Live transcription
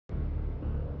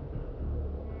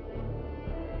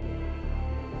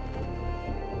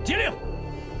接令！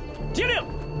接令！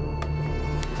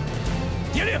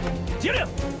接令！接令！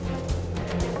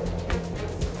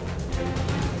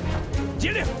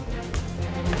接令！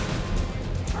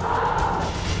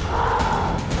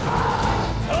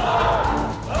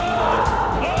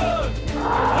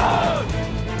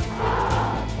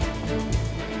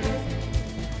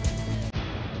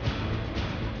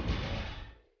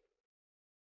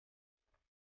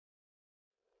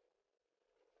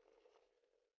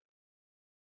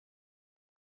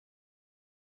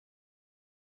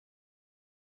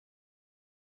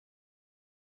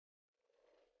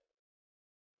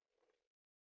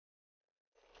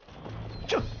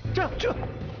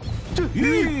这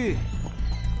玉，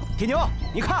铁牛，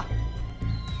你看，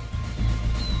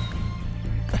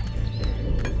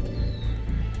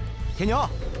铁牛，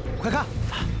快看，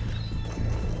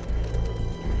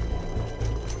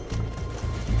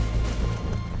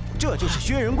这就是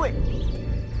薛仁贵，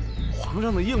皇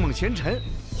上的应梦贤臣，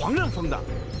皇上封的，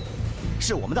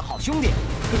是我们的好兄弟。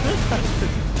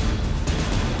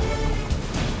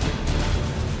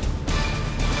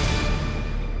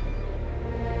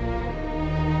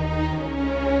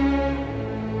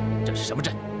这是什么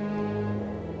阵？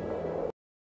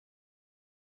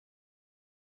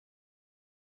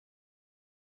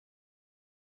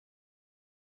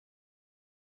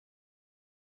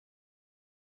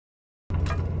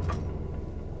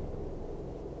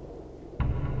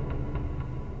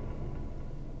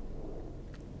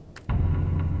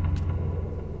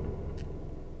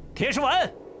铁士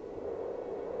文，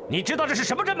你知道这是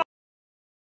什么阵吗？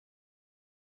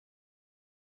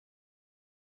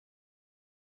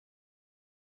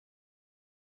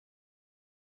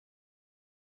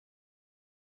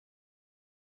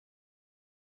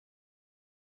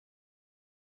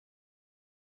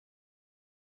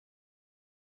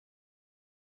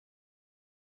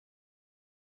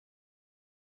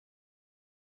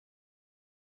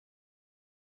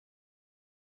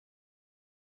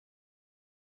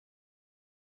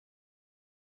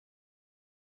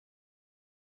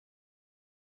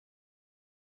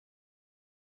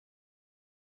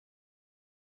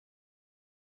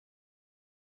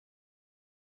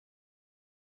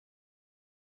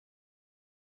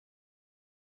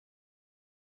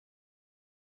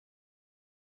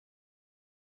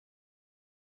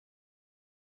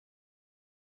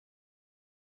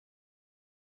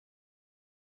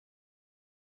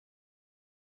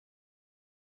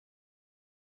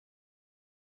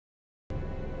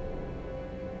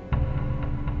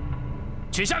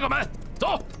取下个门，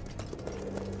走。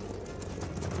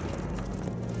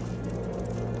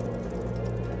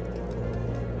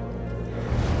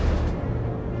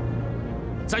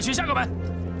再取下个门，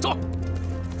走。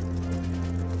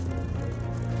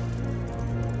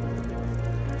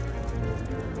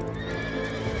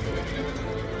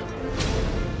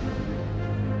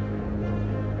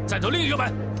再走另一个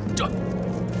门，这。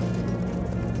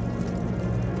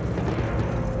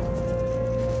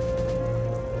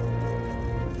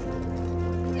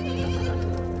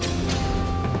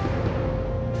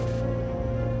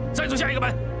 再走下一个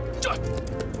门，这。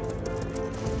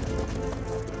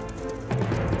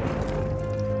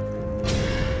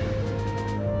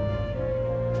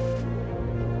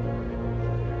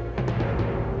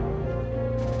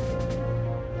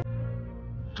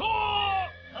出！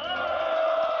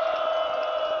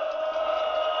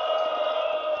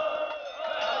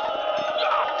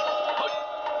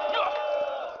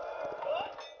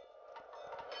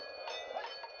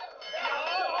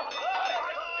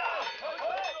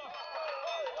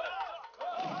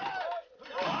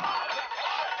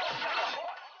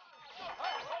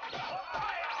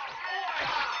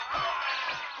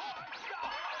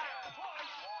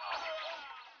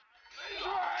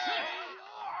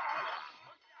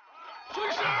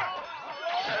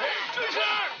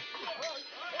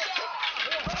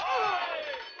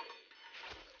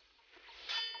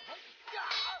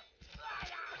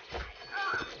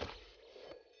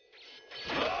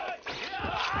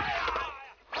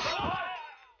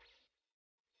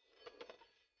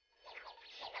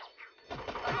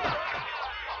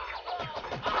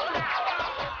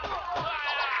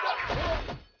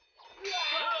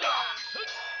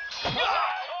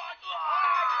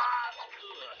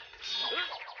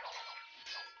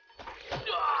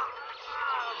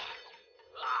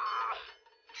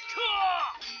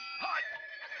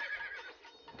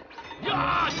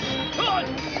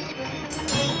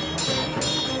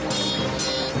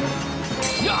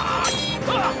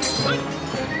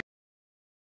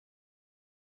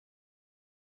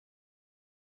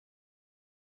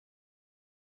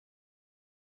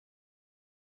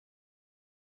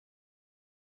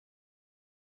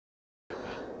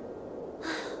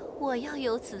我要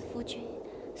有此夫君，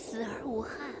死而无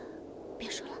憾。别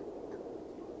说了。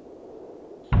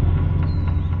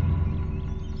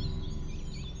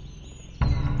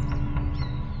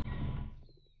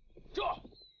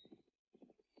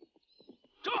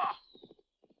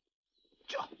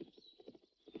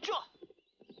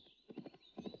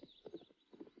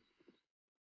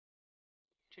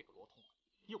 这个罗通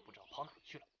又不知道跑哪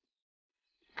去了，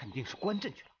肯定是关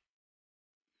镇去了。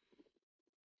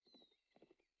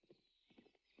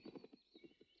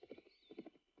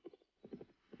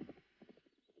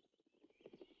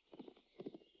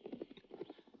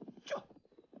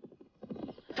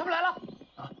他们来了！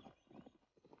啊！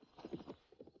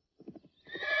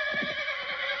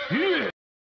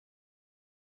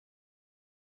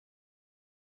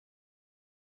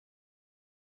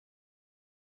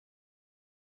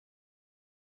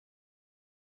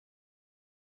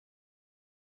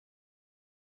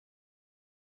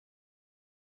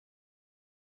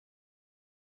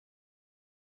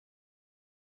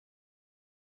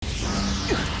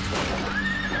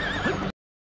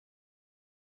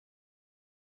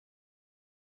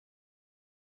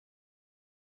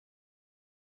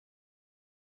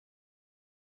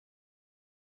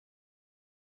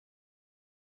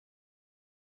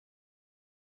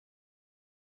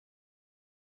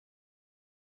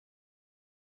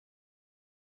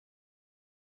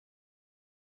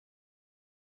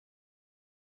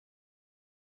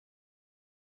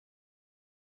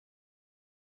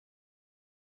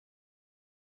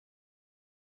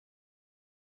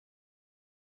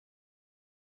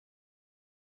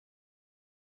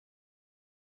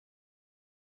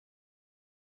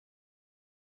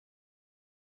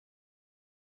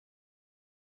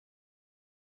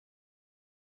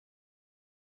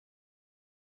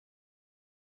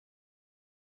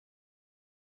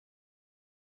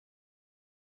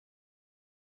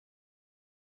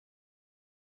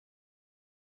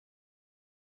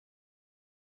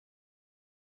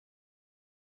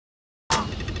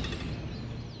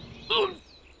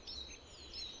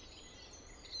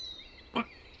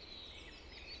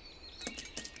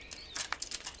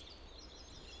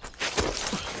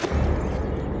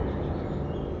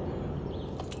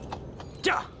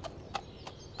驾！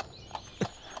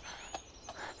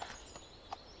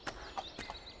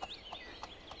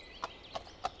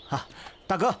啊，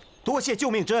大哥，多谢救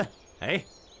命之恩。哎，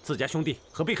自家兄弟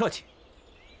何必客气？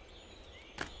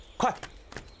快，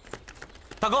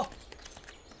大哥，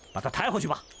把他抬回去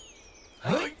吧。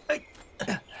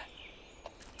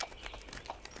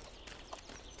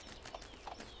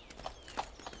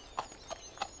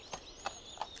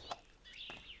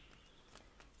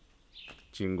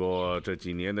经过这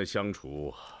几年的相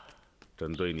处，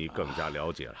朕对你更加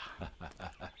了解了。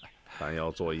但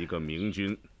要做一个明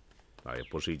君，那也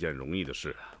不是一件容易的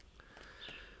事啊。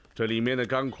这里面的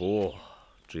甘苦，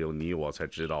只有你我才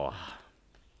知道啊。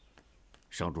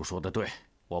圣主说的对，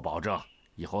我保证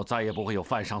以后再也不会有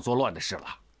犯上作乱的事了。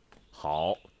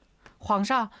好，皇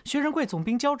上，薛仁贵总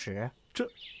兵交旨。这，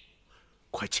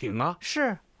快请啊！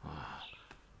是。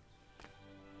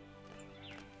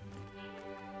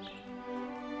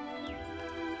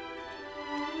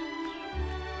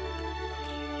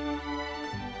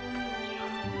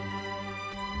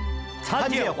 参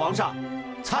见皇上，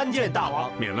参见大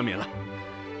王。免了，免了，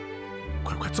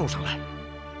快奏上来！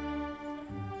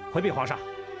回禀皇上，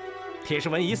铁石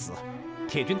文已死，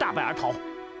铁军大败而逃。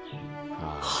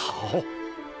好，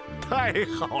太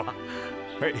好了！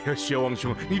哎呀，薛王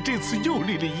兄，你这次又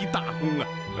立了一大功啊！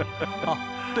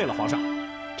哦，对了，皇上，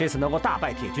这次能够大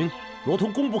败铁军，罗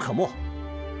通功不可没。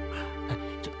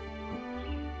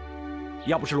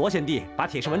要不是罗贤弟把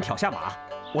铁石文挑下马，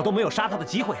我都没有杀他的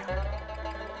机会啊。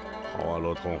 好啊，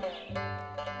罗通，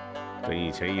朕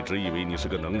以前一直以为你是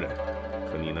个能人，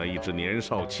可你呢一直年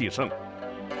少气盛。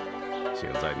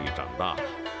现在你长大了，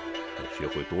要学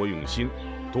会多用心，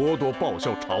多多报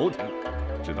效朝廷，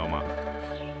知道吗？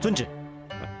遵旨。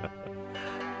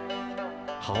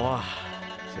好啊，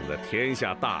现在天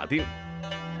下大定，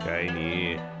该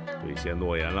你兑现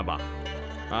诺言了吧？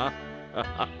啊，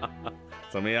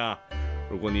怎么样？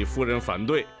如果你夫人反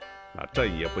对，那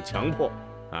朕也不强迫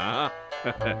啊。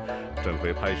 朕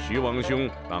会派徐王兄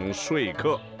当说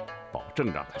客，保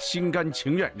证让他心甘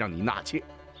情愿让你纳妾。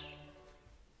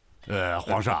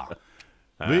皇上，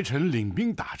微臣领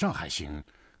兵打仗还行，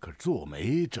可做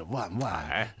媒这万万……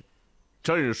哎，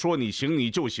朕说你行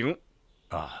你就行。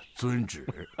啊，遵旨。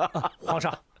皇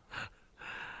上，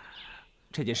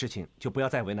这件事情就不要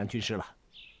再为难军师了。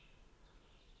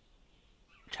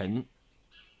臣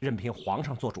任凭皇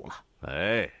上做主了。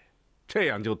哎，这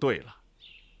样就对了。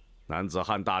 男子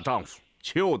汉大丈夫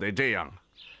就得这样。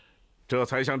这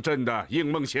才像朕的应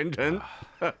梦贤臣。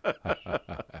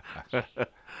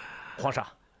皇上，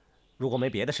如果没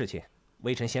别的事情，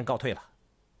微臣先告退了。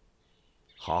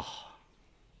好，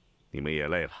你们也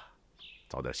累了，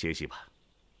早点歇息吧。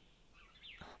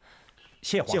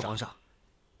谢皇上。谢皇上。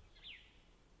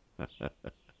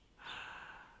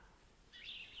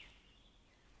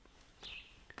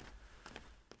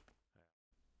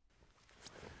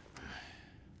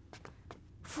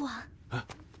父王，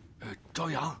朝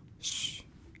阳，嘘。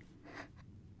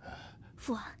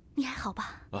父王，你还好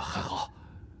吧？还好。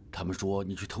他们说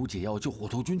你去偷解药救火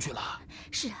头军去了。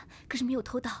是啊，可是没有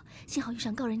偷到，幸好遇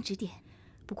上高人指点。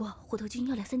不过火头军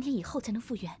要2、3天以后才能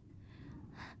复原。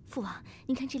父王，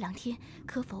您看这2天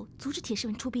可否阻止铁狮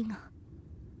文出兵啊？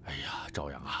哎呀，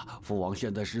朝阳啊，父王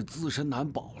现在是自身难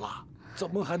保了，怎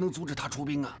么还能阻止他出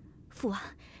兵啊？父王，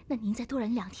那您再多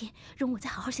忍2天，容我再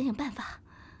好好想想办法。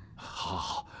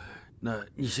好，那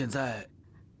你现在……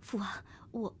父王，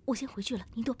我先回去了，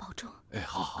您多保重。哎，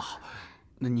好，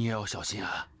那你也要小心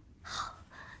啊。好。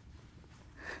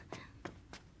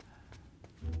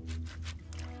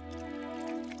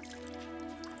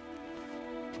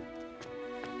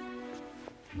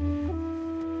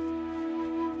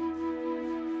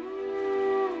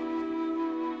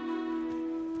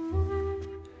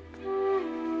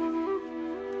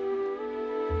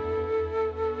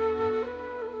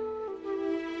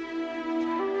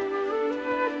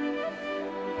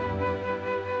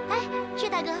薛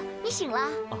大哥，你醒了？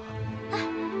来，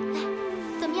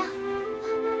怎么样？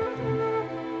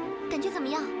感觉怎么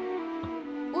样？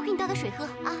我给你倒点水喝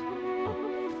啊。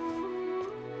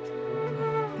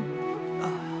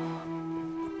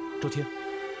周青，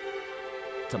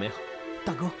怎么样？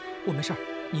大哥，我没事儿，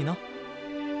你呢？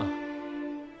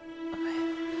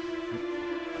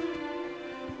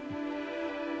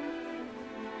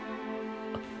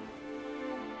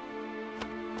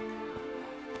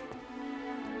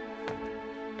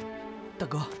大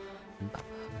哥，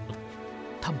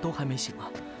他们都还没醒啊。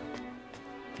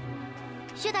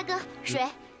薛大哥，水，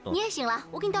你也醒了，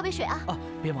我给你倒杯水啊。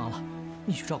别忙了，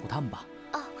你去照顾他们吧。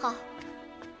好。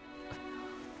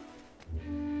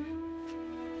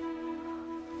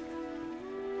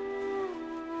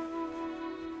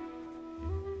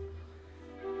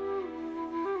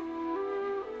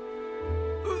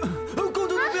公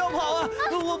主，你不要跑啊！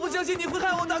我不相信你会害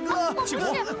我大哥。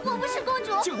我不是公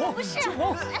主，庆红，不是。庆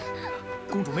红，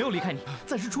公主没有离开你，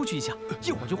暂时出去一下，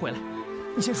一会儿就回来。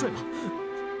你先睡吧。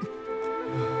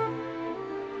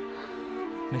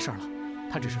没事了，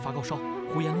他只是发高烧，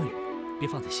胡言乱语，别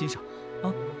放在心上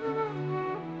啊。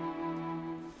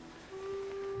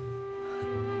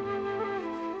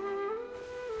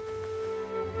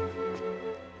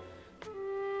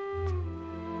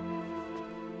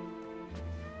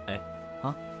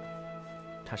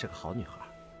她是个好女孩。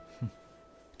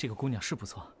这个姑娘是不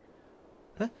错。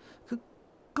哎，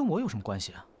跟我有什么关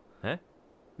系啊？哎，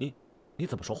你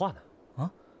怎么说话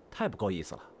呢？太不够意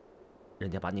思了。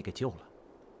人家把你给救了，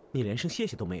你连声谢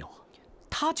谢都没有啊。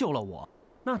他救了我，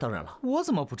那当然了。我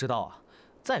怎么不知道啊？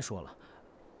再说了，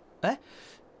哎，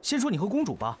先说你和公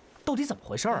主吧，到底怎么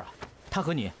回事啊？他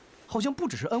和你好像不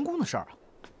只是恩公的事儿啊。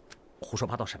胡说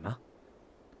八道什么？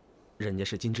人家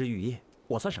是金枝玉叶，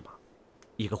我算什么？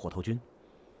一个火头军，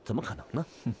怎么可能呢？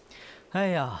哎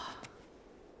呀，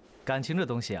感情这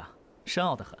东西啊，深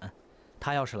奥得很。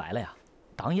他要是来了呀，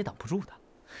挡也挡不住的。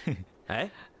哎，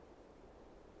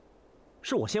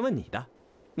是我先问你的，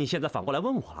你现在反过来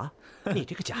问我了？你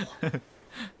这个家伙！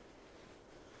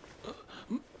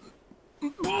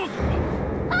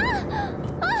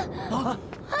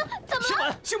新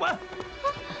闻！新闻！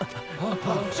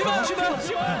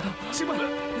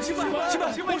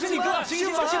我是你哥，新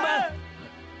闻！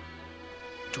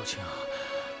周青，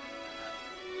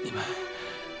你们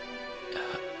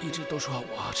一直都说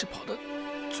我是跑得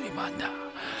最慢的，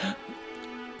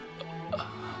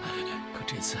可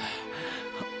这次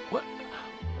我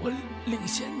领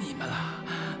先你们了。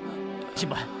新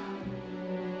闻，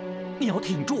你要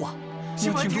挺住啊！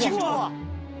新闻，挺住啊！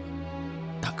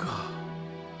大哥，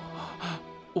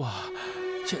我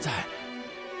现在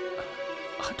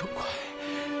很痛快，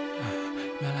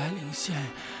原来领先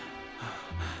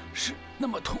是那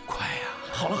么痛快呀！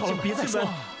好了，别再说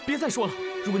了，别再说了。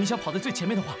如果你想跑在最前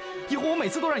面的话，以后我每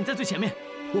次都让你在最前面。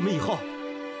我们以后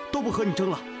都不和你争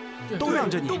了，都让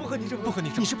着你，都不和你争，不和你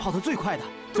争。你是跑得最快的。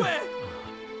对，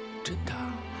真的。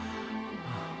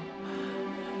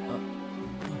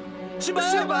新闻，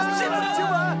你给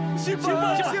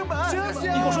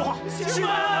我说话！新闻，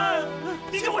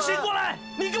你给我醒过来！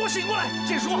你给我醒过来！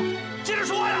接着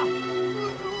说话呀！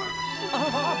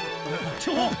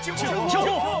青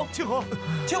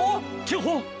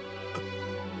红，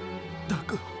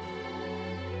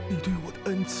你对我的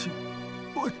恩情，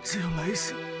我只有来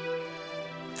生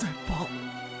再报。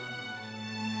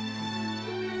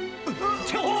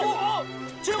青火！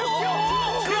青火！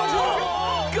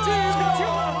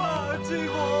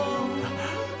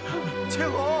青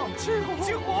火！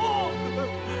青火！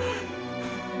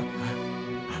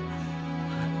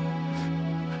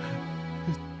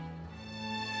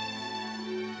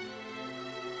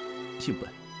兴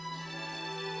本，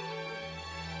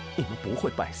你们不会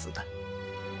败死的，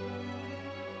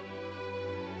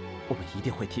我们一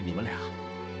定会替你们俩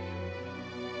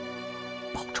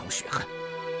报仇雪恨。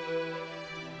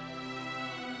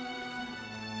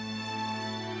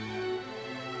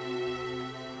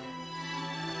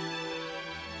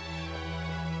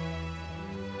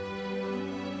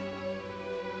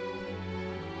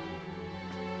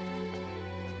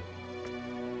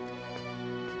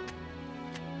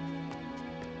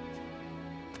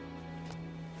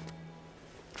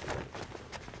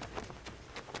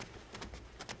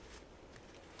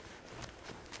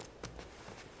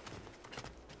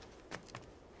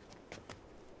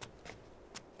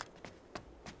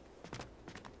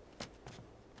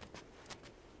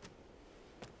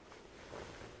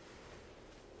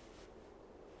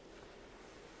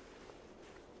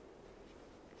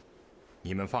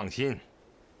你们放心，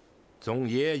总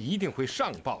爷一定会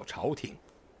上报朝廷，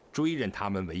追认他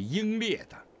们为英烈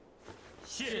的。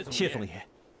谢总爷。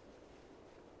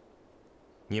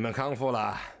你们康复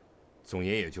了，总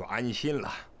爷也就安心了，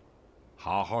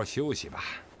好好休息吧。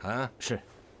啊，是。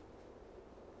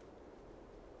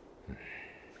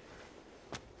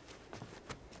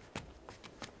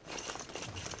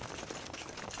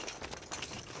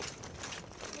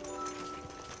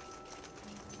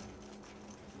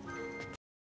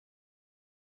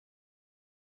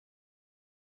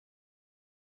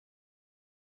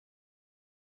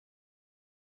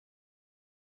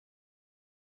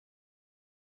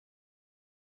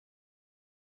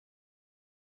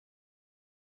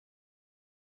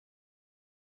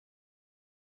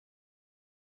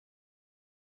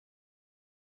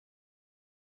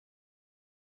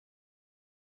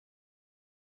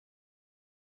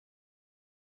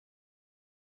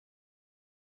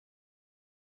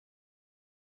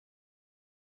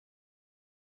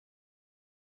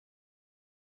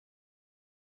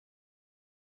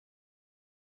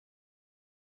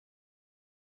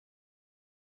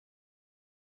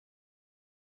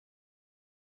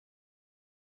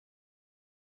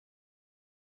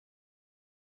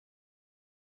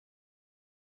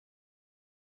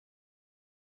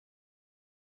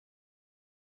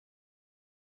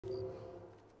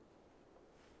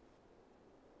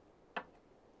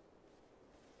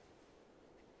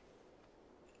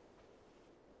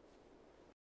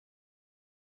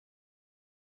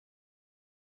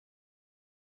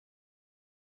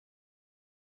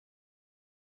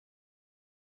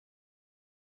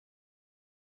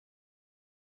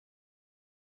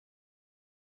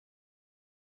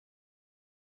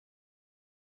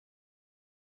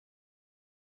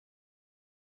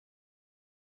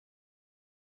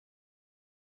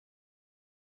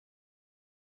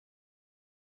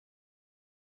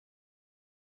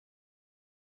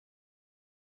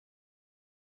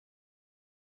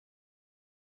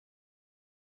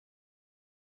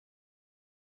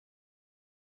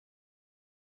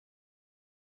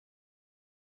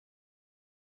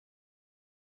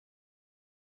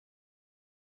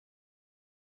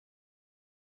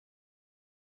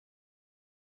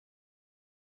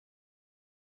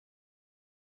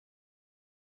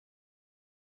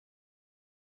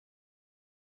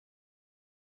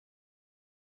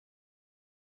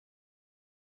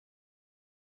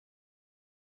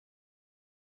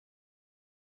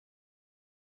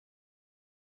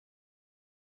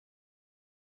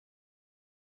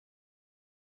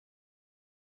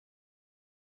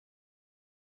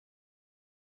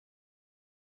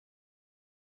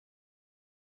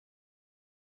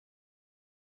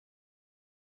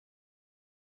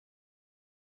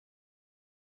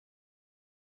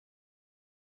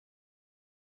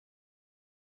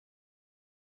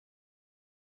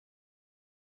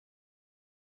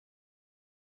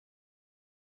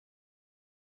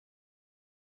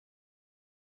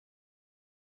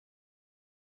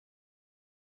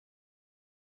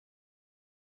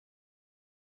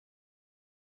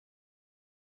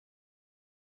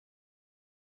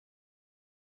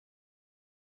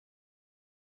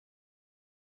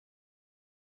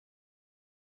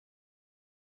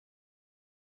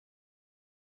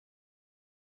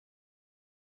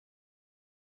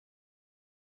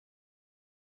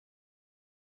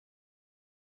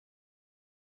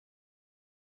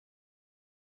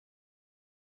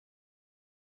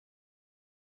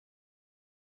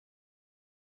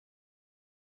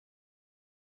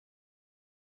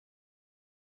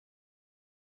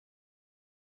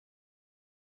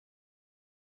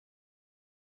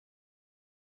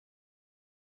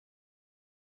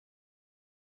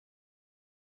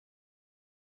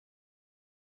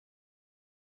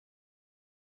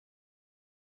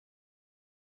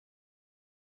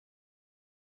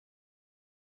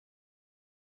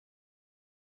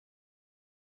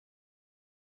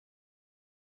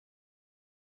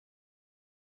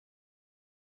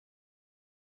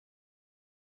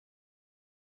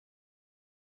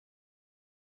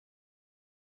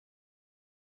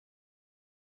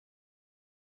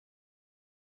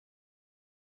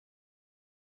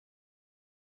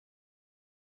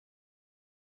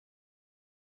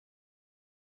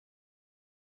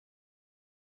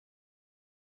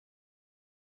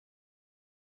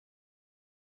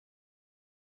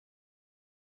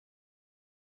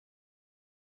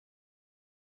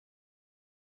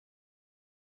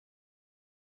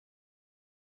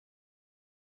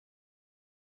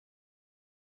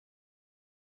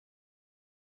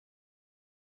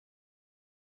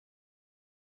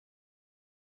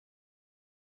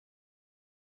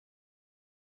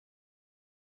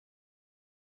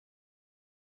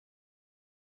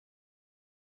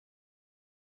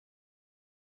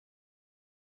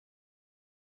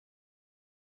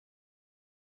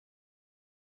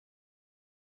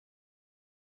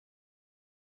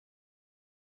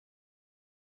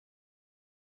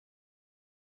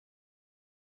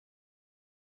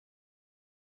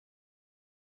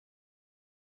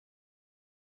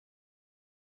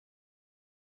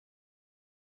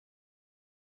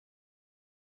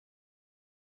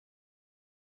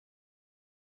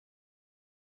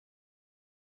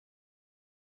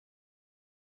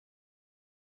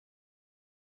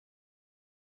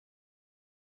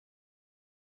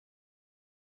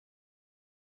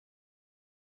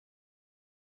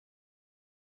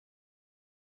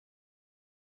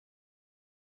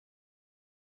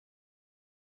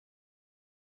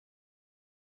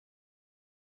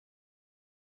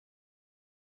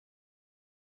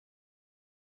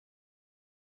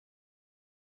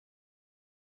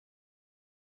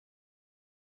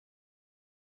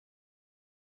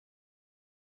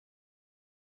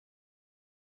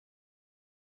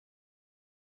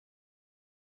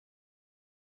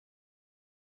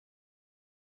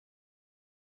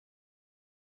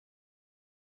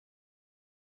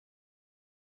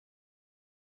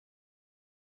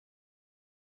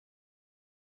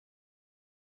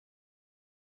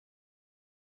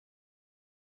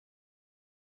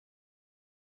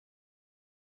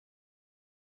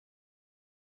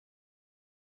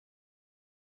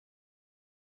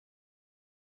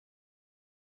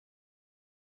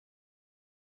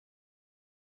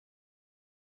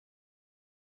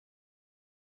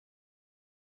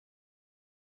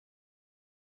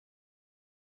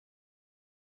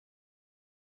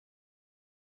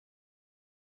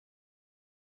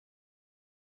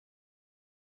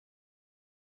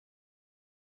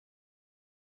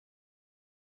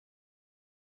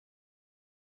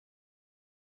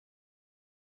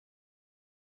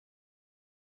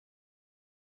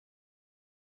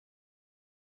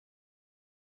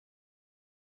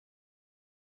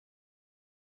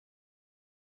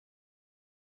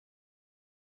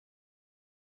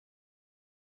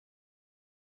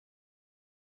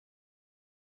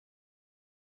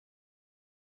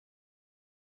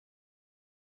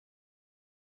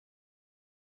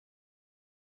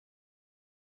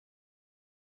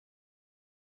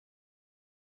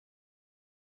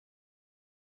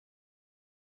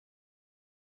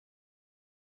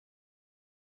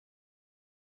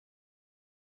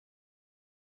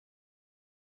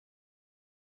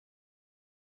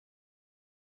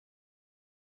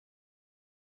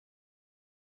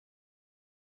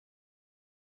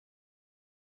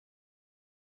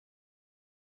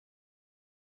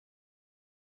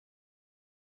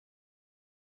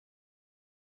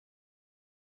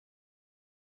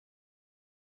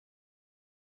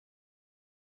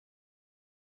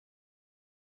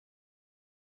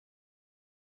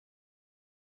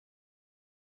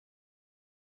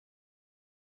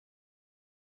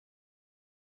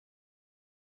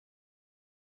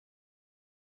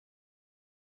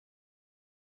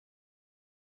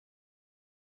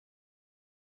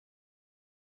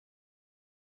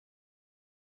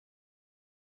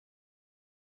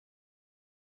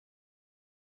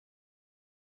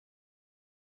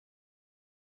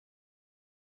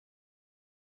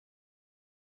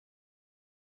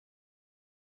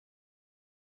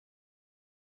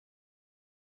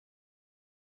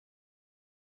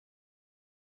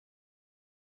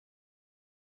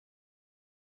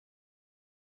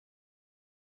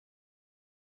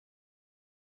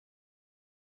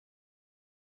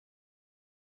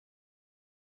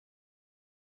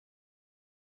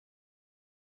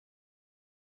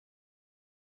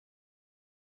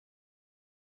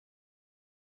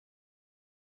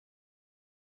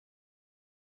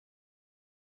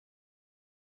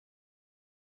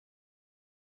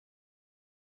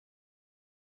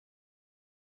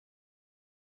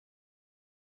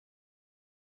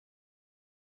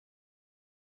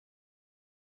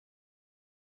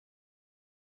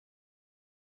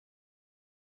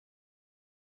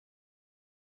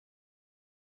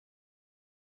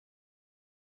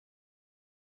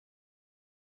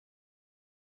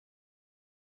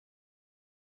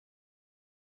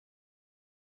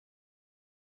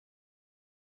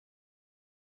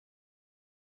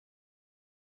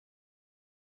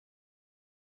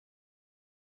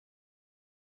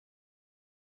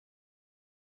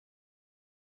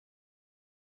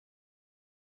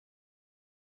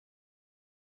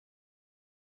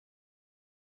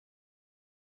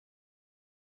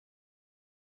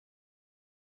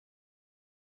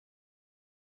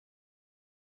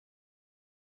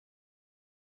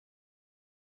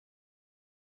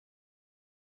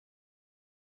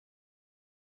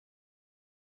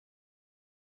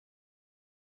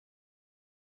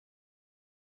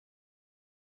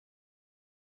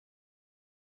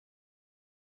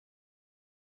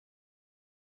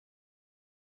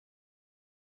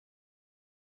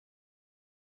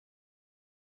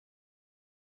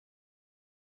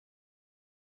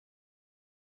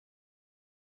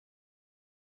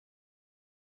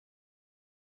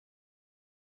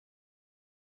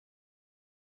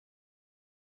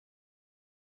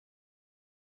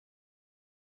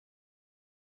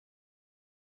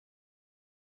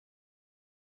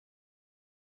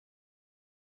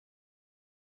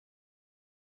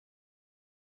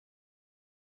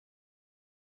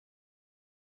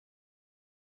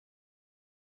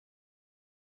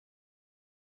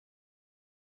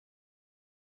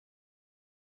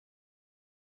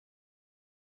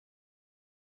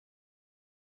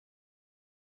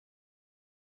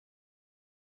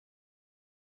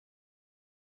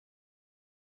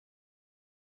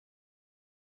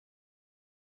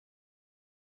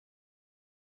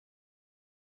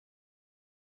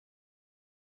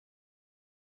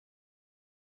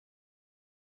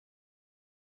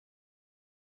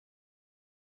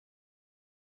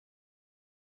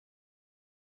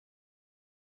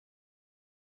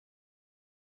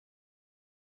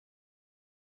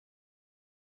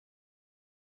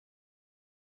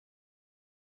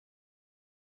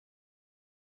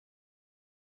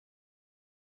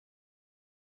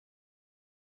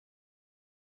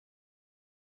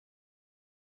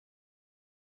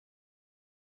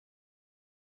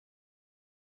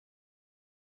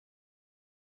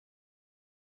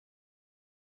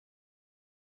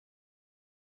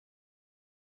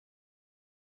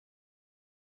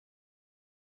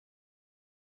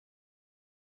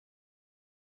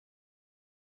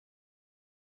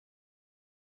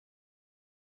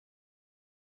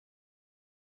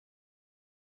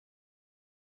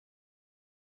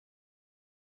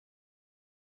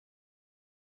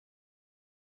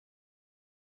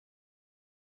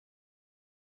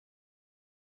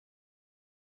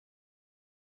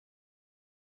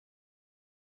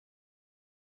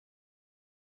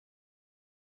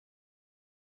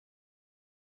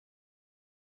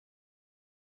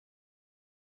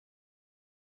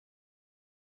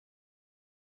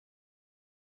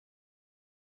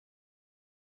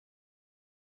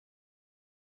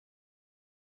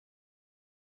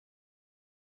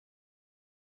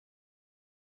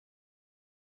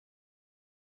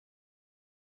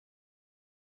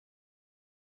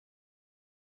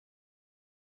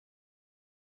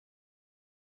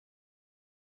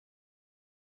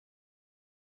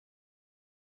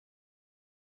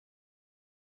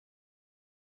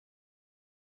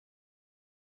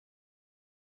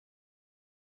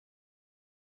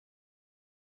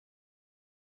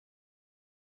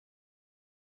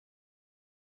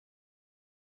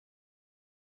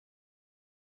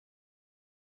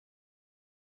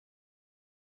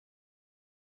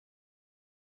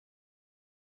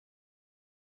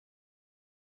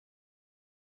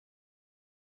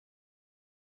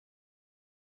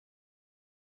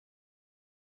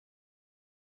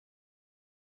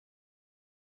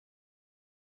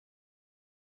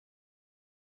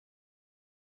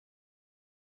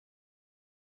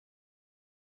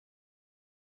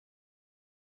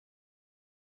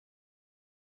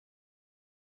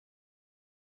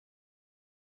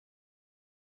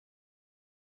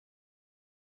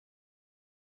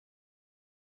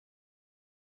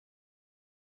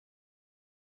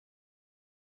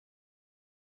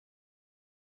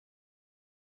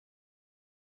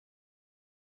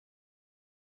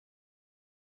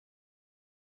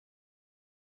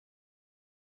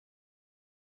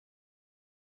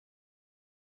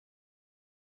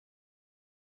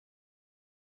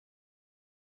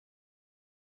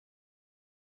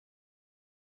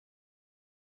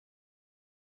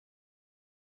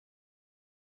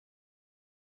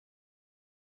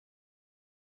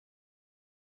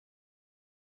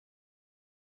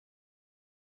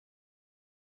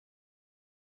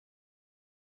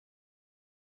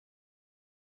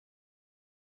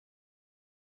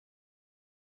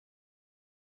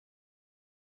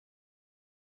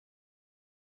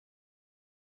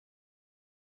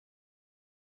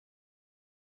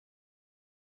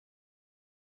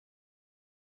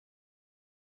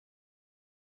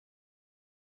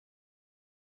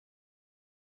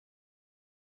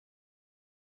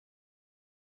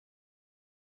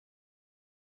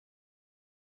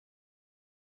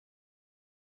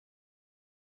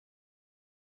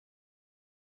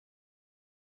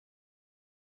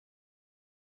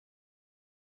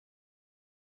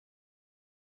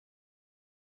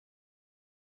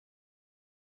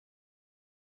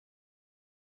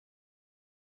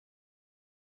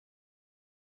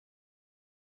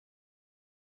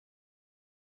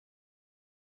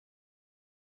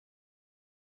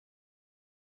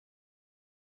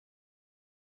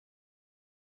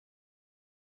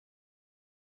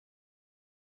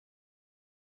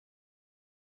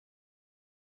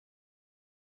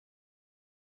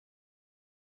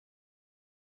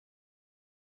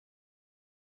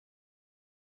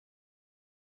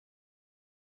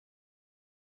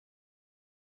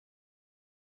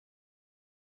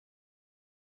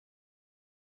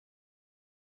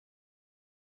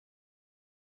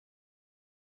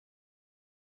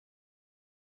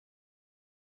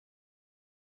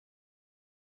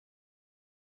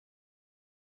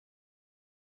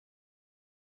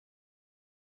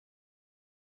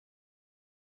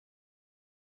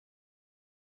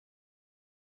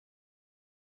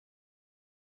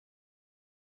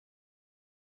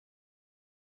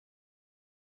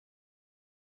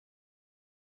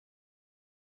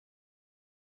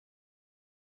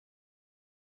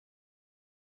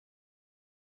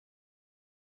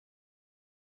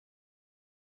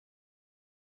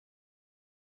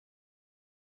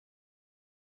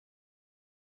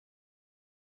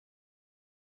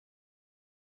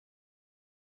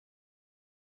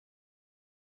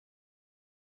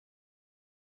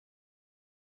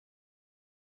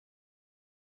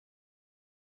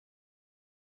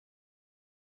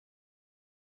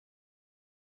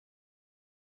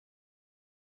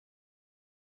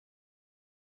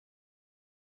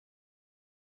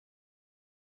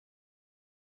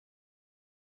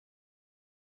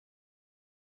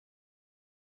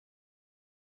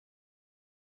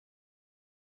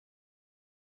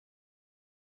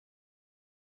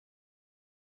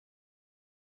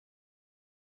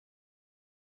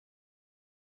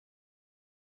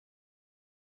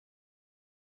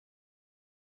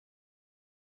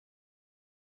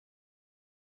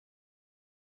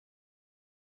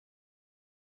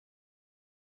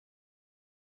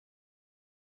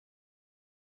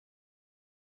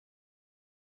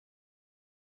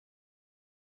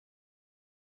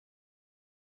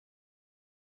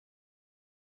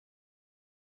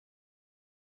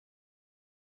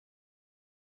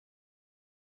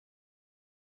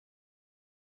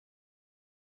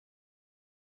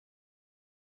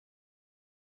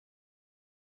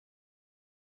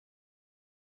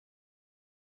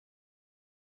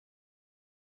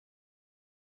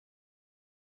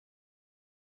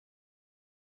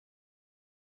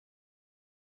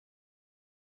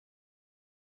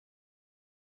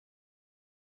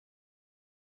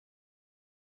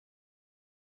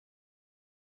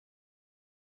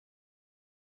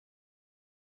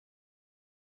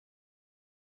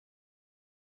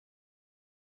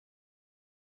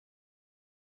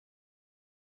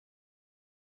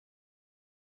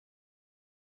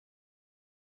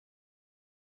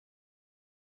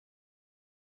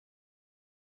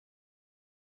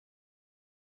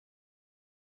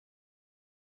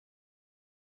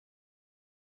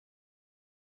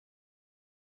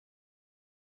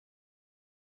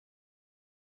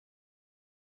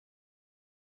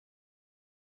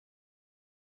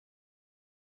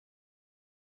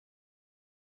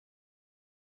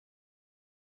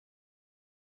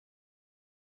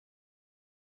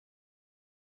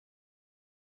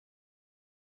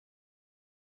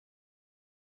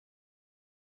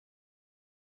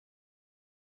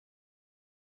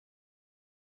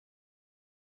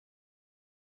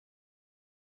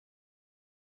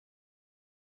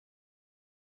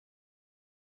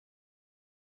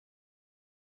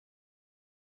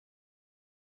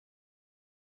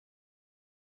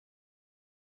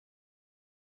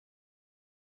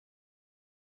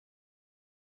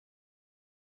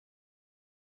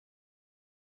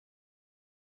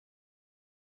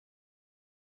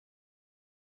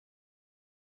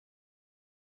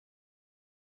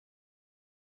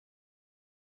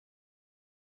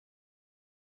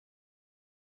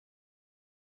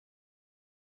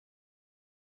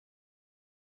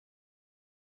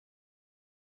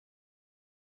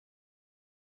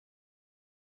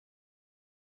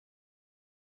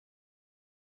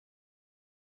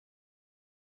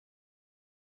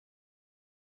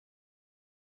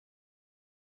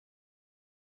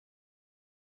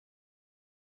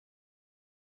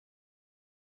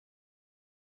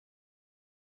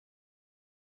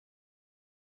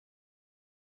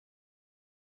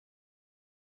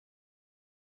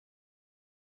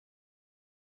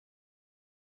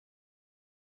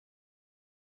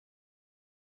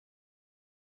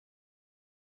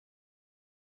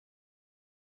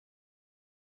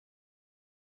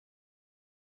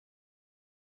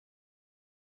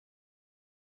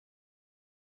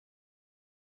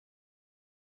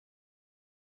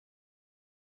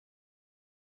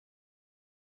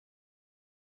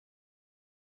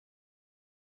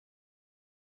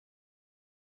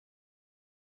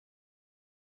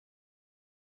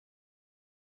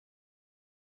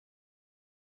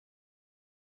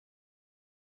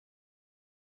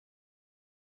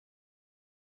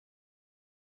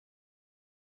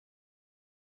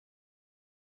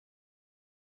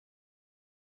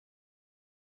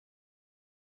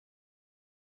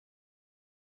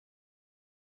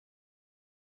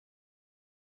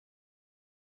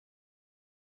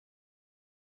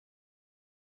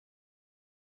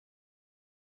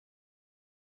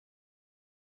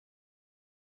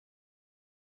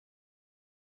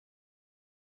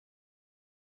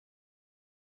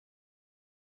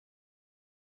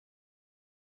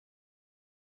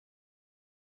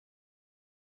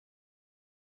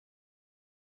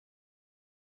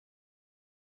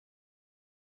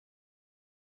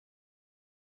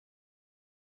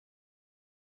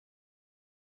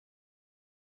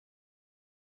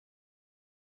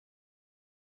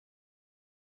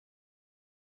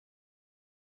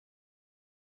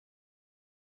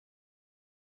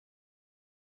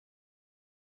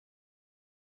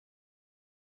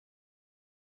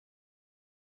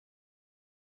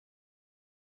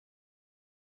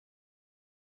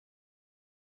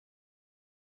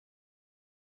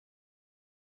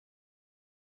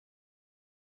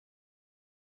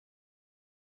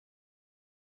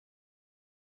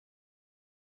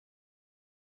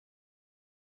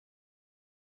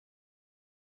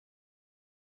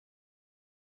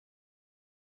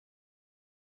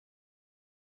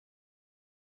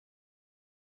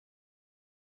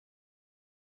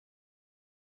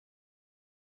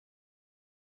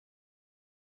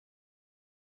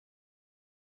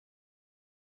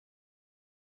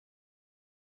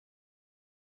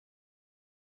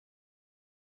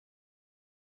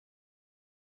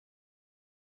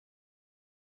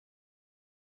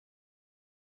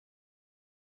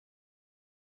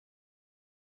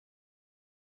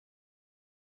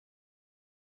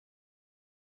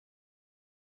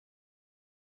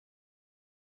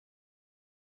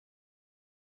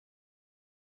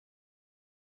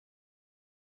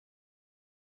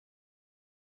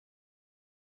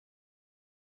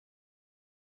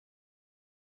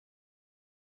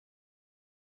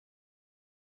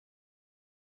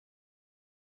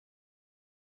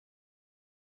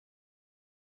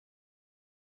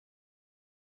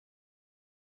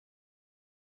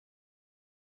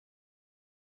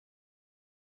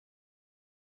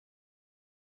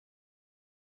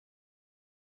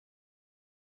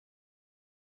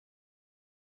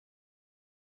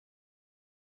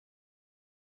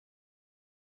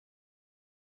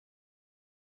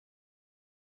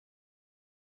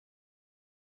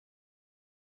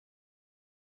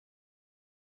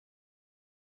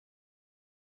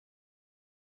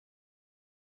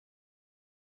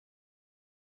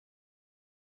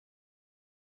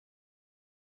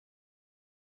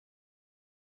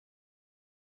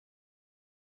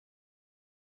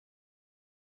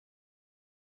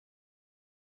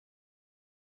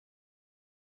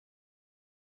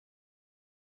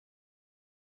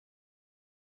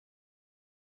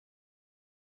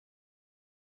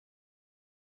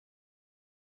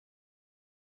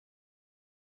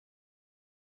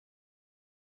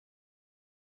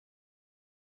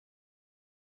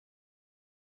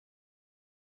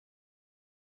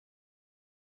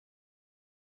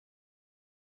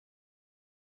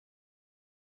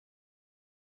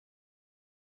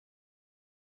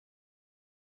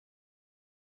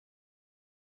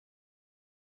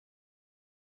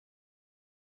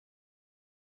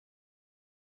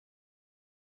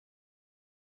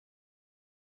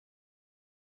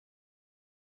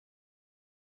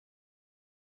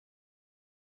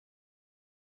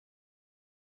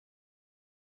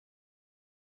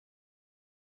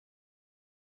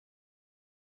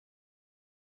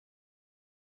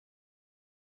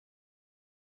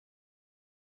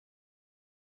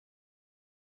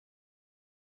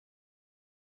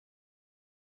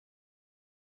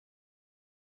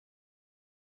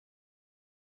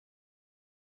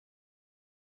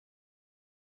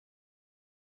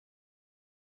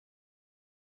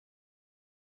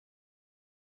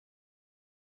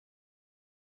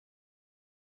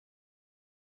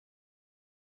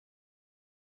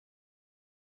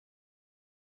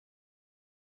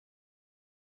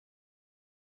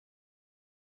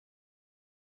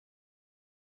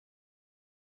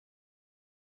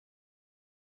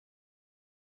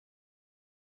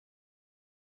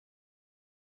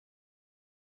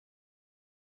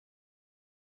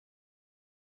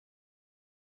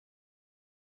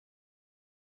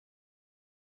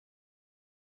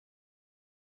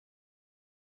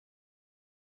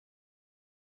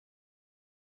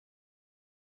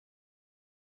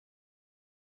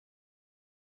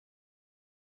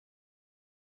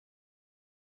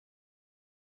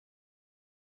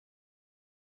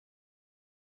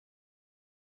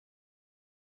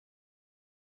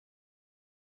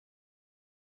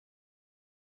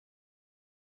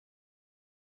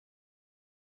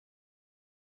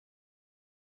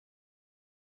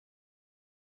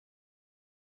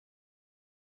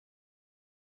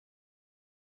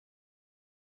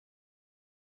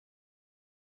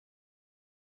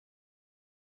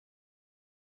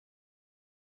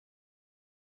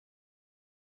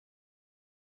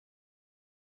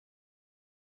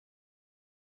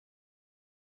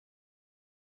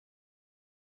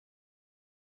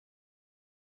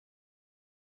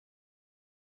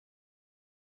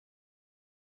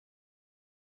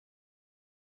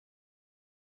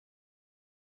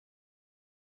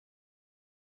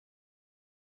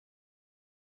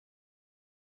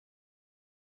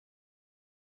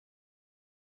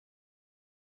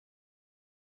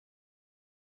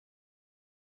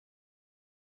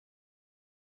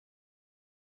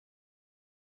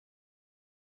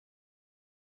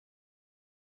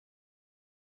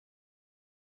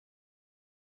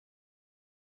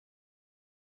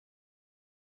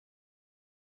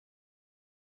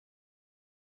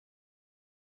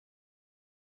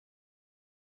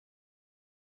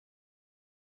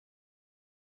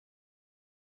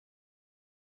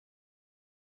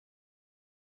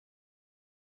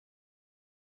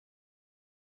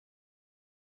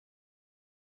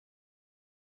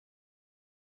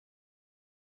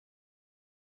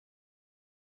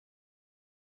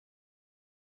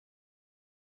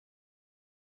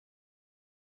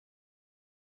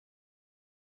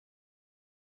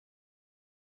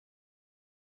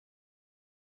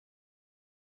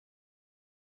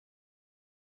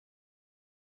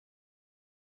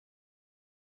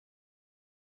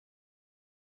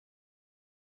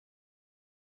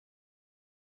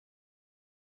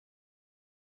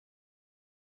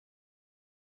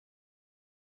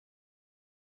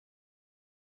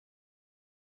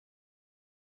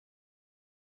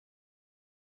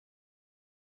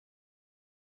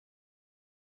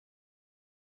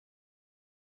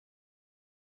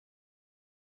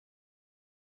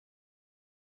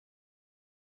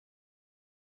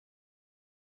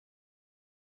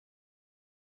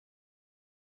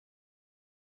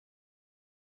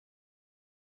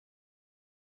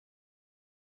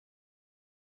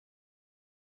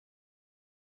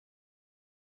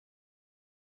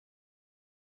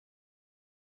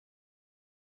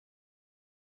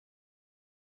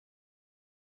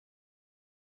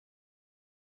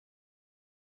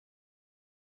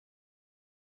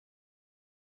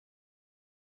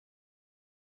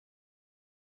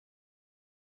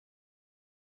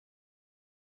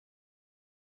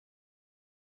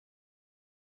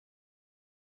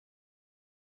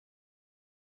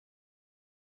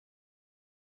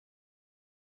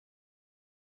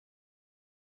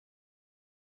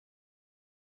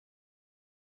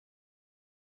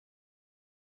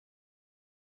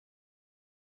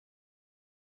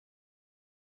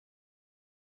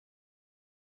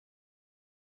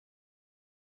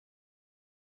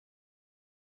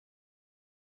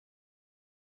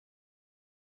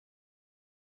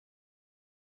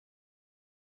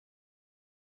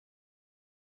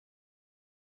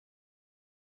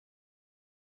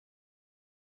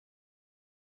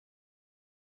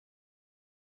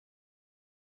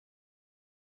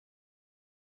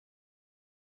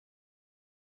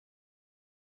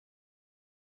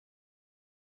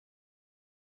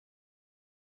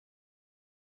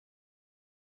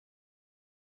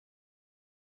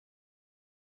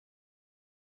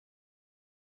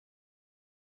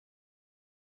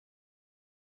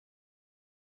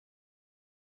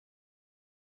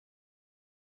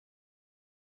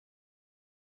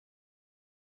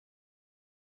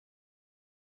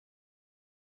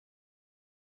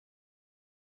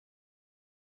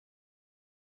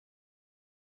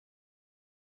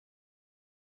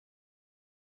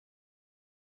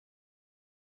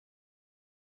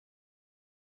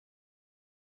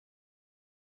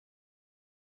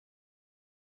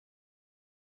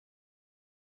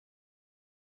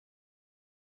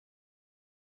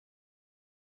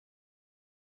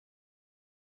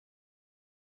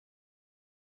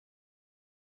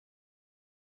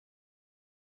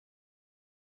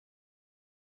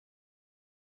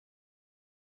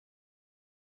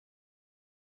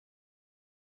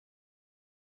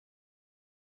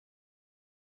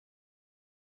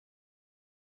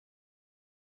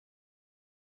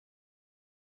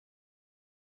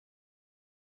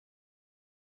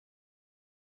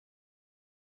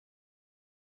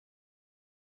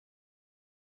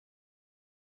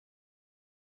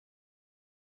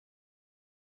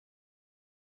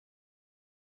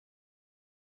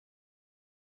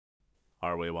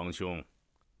二位王兄，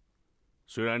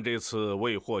虽然这次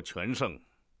未获全胜，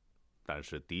但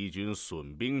是敌军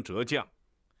损兵折将，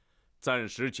暂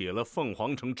时解了凤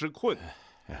凰城之困，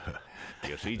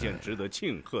也是一件值得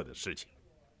庆贺的事情。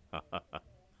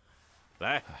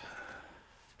来，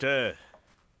朕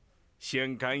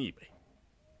先干一杯。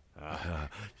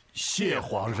谢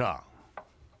皇上。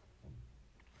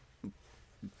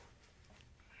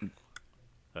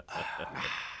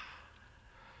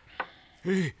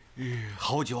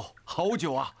好酒，好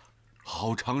酒啊！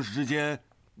好长时间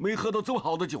没喝到这么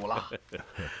好的酒了。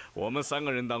我们3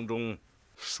个人当中，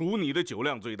属你的酒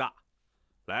量最大。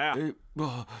来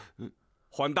啊，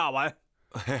换大碗。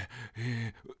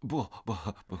不。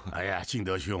哎呀，敬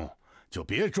德兄，就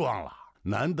别装了。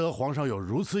难得皇上有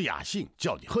如此雅兴，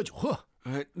叫你喝就喝。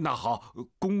那好，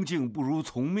恭敬不如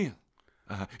从命。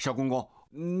小公公，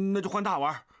那就换大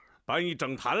碗，搬一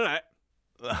整坛来，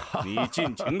你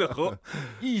尽情的喝。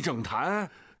一整坛。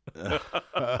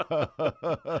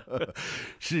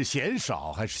是嫌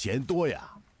少还是嫌多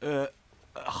呀？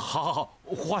好，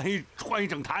换一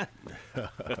整坛。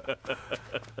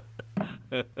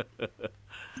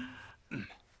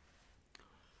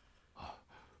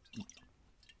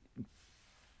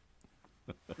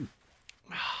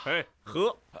哎，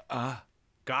喝啊，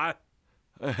干！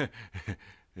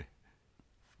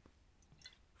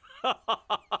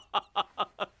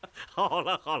好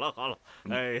了，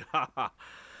哎呀，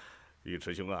尉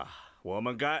迟兄啊，我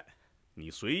们干，你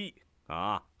随意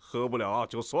啊，喝不了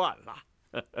就算了。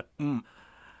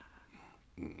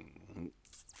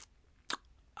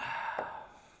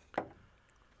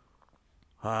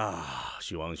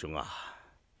许王兄啊，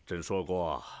朕说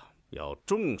过要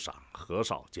重赏何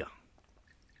少将，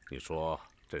你说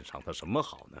朕赏他什么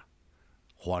好呢？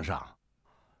皇上，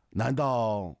难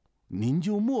道您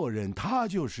就默认他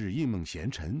就是应梦贤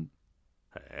臣？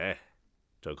哎，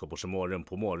这可不是默认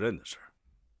不默认的事。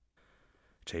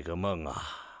这个梦啊，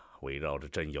围绕着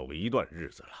朕有一段日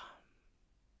子了，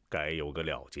该有个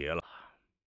了结了。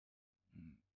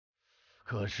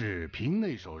可是凭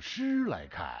那首诗来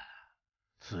看，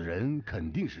此人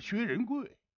肯定是薛仁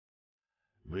贵。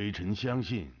微臣相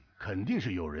信，肯定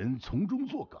是有人从中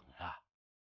作梗啊。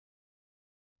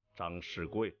张世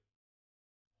贵，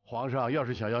皇上要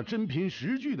是想要真凭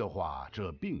实据的话，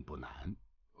这并不难。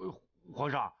皇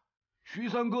上，徐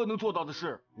三哥能做到的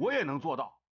事，我也能做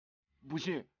到。不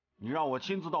信，你让我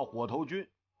亲自到火头军，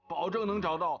保证能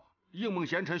找到应梦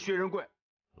贤臣薛仁贵。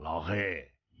老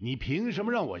黑，你凭什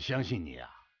么让我相信你啊？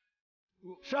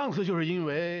上次就是因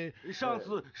为上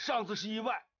次是意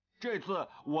外，这次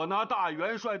我拿大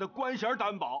元帅的官衔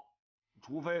担保，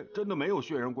除非真的没有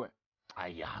薛仁贵。哎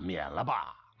呀，免了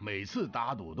吧。每次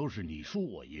打赌都是你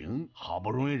输我赢，好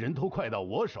不容易人头快到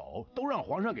我手，都让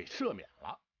皇上给赦免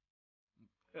了。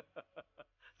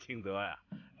清德呀，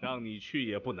让你去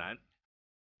也不难，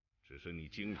只是你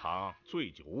经常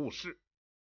醉酒误事。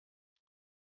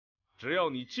只要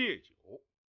你戒酒，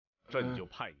朕就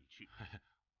派你去。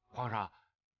皇上，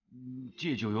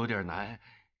戒酒有点难，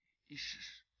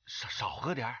少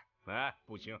喝点。哎，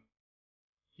不行，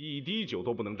一滴酒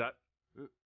都不能沾。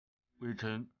微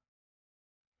臣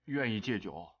愿意戒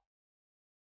酒。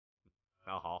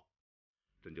那好，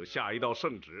朕就下一道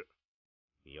圣旨，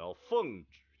你要奉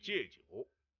旨戒酒。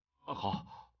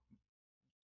好。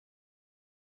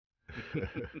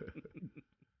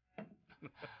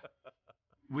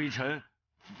微臣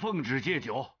奉旨戒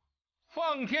酒。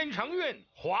奉天承运，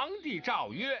皇帝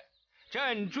诏曰：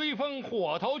朕追封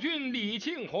火头军李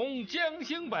庆红将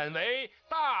兴本为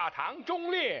大唐忠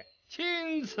烈，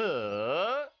钦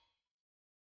此。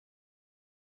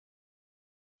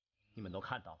你们都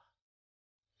看到了，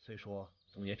虽说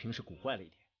总爷平时古怪了一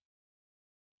点，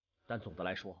但总的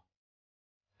来说，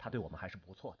他对我们还是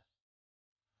不错的。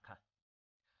看，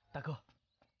大哥，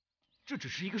这只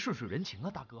是一个顺水人情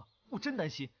啊，大哥，我真担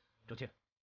心。周庆，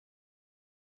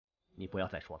你不要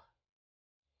再说了，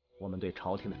我们对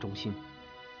朝廷的忠心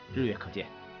日月可见，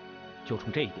就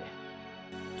冲这一点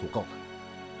足够了。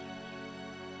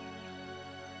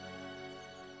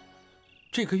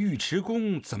这个尉迟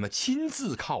恭怎么亲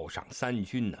自犒赏三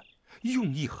军呢？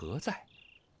用意何在？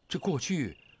这过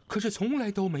去可是从来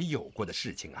都没有过的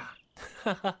事情啊！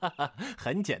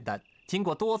很简单，经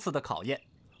过多次的考验，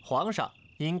皇上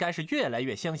应该是越来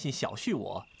越相信小婿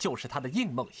我就是他的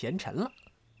应梦贤臣了。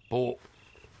不，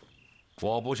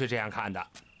我不是这样看的。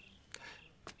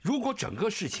如果整个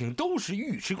事情都是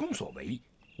尉迟恭所为，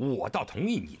我倒同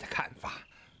意你的看法。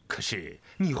可是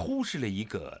你忽视了一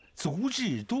个足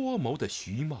智多谋的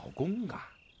徐茂公啊！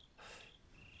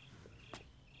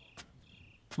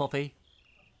莫非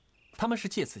他们是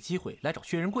借此机会来找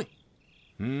薛仁贵？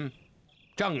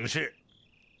正是。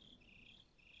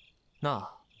那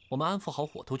我们安抚好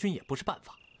火头军也不是办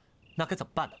法，那该怎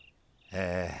么办呢？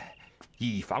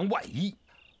以防万一，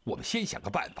我们先想个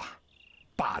办法，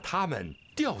把他们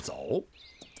调走。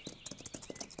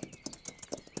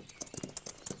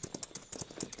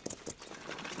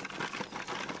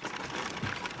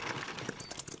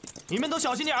你们都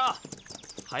小心点啊，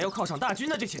还要犒赏大军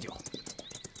呢。这些酒，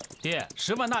爹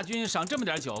，10万大军赏这么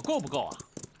点酒够不够啊？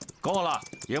够了，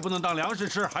也不能当粮食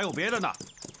吃，还有别的呢。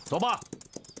走吧。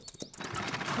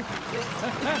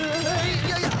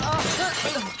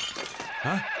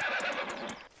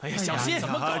哎呀，小心！怎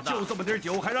么搞的？就这么点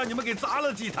酒，还让你们给砸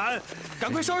了祭坛！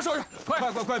赶快收拾收拾，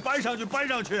快，搬上去，搬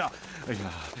上去啊！哎呀，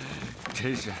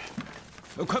真是，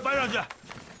快搬上去！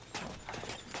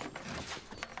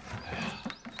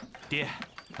爹，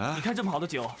你看这么好的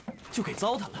酒就给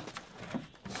糟蹋了。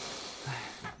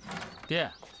爹，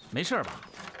没事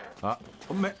吧？啊，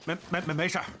没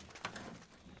事儿。